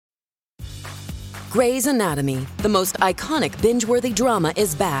Grey's Anatomy, the most iconic binge-worthy drama,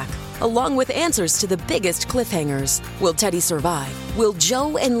 is back, along with answers to the biggest cliffhangers. Will Teddy survive? Will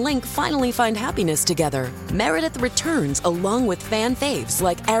Joe and Link finally find happiness together? Meredith returns along with fan faves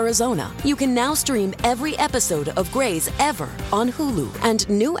like Arizona. You can now stream every episode of Grey's ever on Hulu, and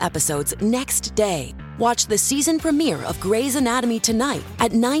new episodes next day. Watch the season premiere of Grey's Anatomy tonight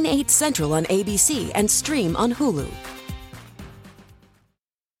at 9/8 Central on ABC and stream on Hulu.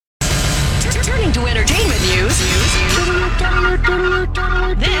 Turning to entertainment news.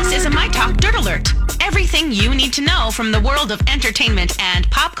 This is a My Talk Dirt Alert. Everything you need to know from the world of entertainment and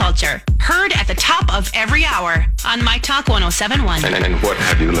pop culture. Heard at the top of every hour on My Talk 107.1. And what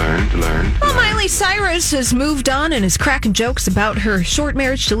have you learned? Well, Miley Cyrus has moved on and is cracking jokes about her short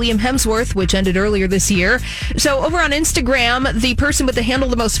marriage to Liam Hemsworth, which ended earlier this year. So over on Instagram, the person with the handle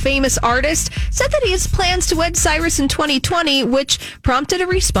The Most Famous Artist said that he has plans to wed Cyrus in 2020, which prompted a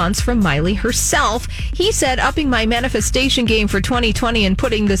response from Miley herself. He said, upping my manifestation game for 2020 and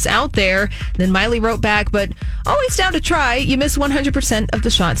putting this out there. Then Miley wrote back, but always down to try. You miss 100% of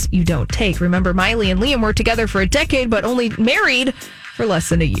the shots you don't take. Remember, Miley and Liam were together for a decade, but only married for less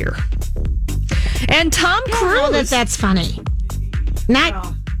than a year. And Tom Cruise. That's funny.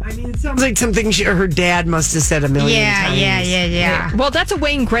 Not. I mean, it sounds like something her dad must have said a million times. Yeah. Well, that's a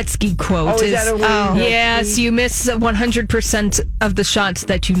Wayne Gretzky quote. Oh, is that a Wayne Gretzky? Yes, you miss 100% of the shots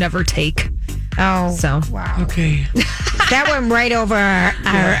that you never take. Oh, so wow. Okay. That went right over our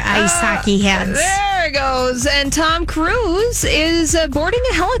ice hockey heads. There it goes. And Tom Cruise is boarding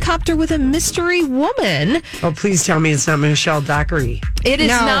a helicopter with a mystery woman. Oh, please tell me it's not Michelle Dockery. It is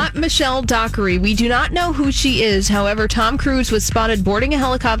not Michelle Dockery. We do not know who she is. However, Tom Cruise was spotted boarding a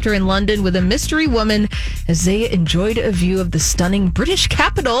helicopter in London with a mystery woman as they enjoyed a view of the stunning British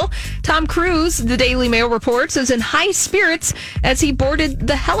capital. Tom Cruise, the Daily Mail reports, is in high spirits as he boarded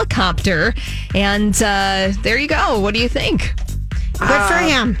the helicopter. And there you go. What do you think? Good for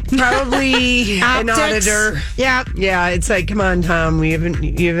him. Probably an auditor. Yeah. Yeah, it's like, come on, Tom. You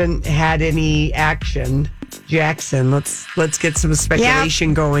haven't had any action. Jackson, let's get some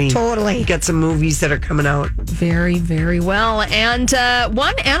speculation going. Totally. Get some movies that are coming out. Very, very well. And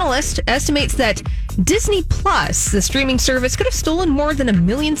one analyst estimates that Disney Plus, the streaming service, could have stolen more than 1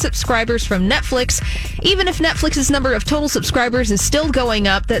 million subscribers from Netflix. Even if Netflix's number of total subscribers is still going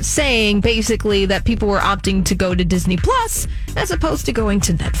up, that's saying basically that people were opting to go to Disney Plus as opposed to going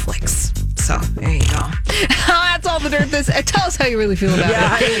to Netflix. So there you go. That's all the dirt tell us how you really feel about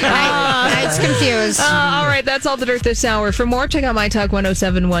it. I was confused. All right, that's all the dirt this hour. For more, check out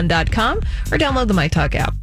mytalk1071.com or download the MyTalk app.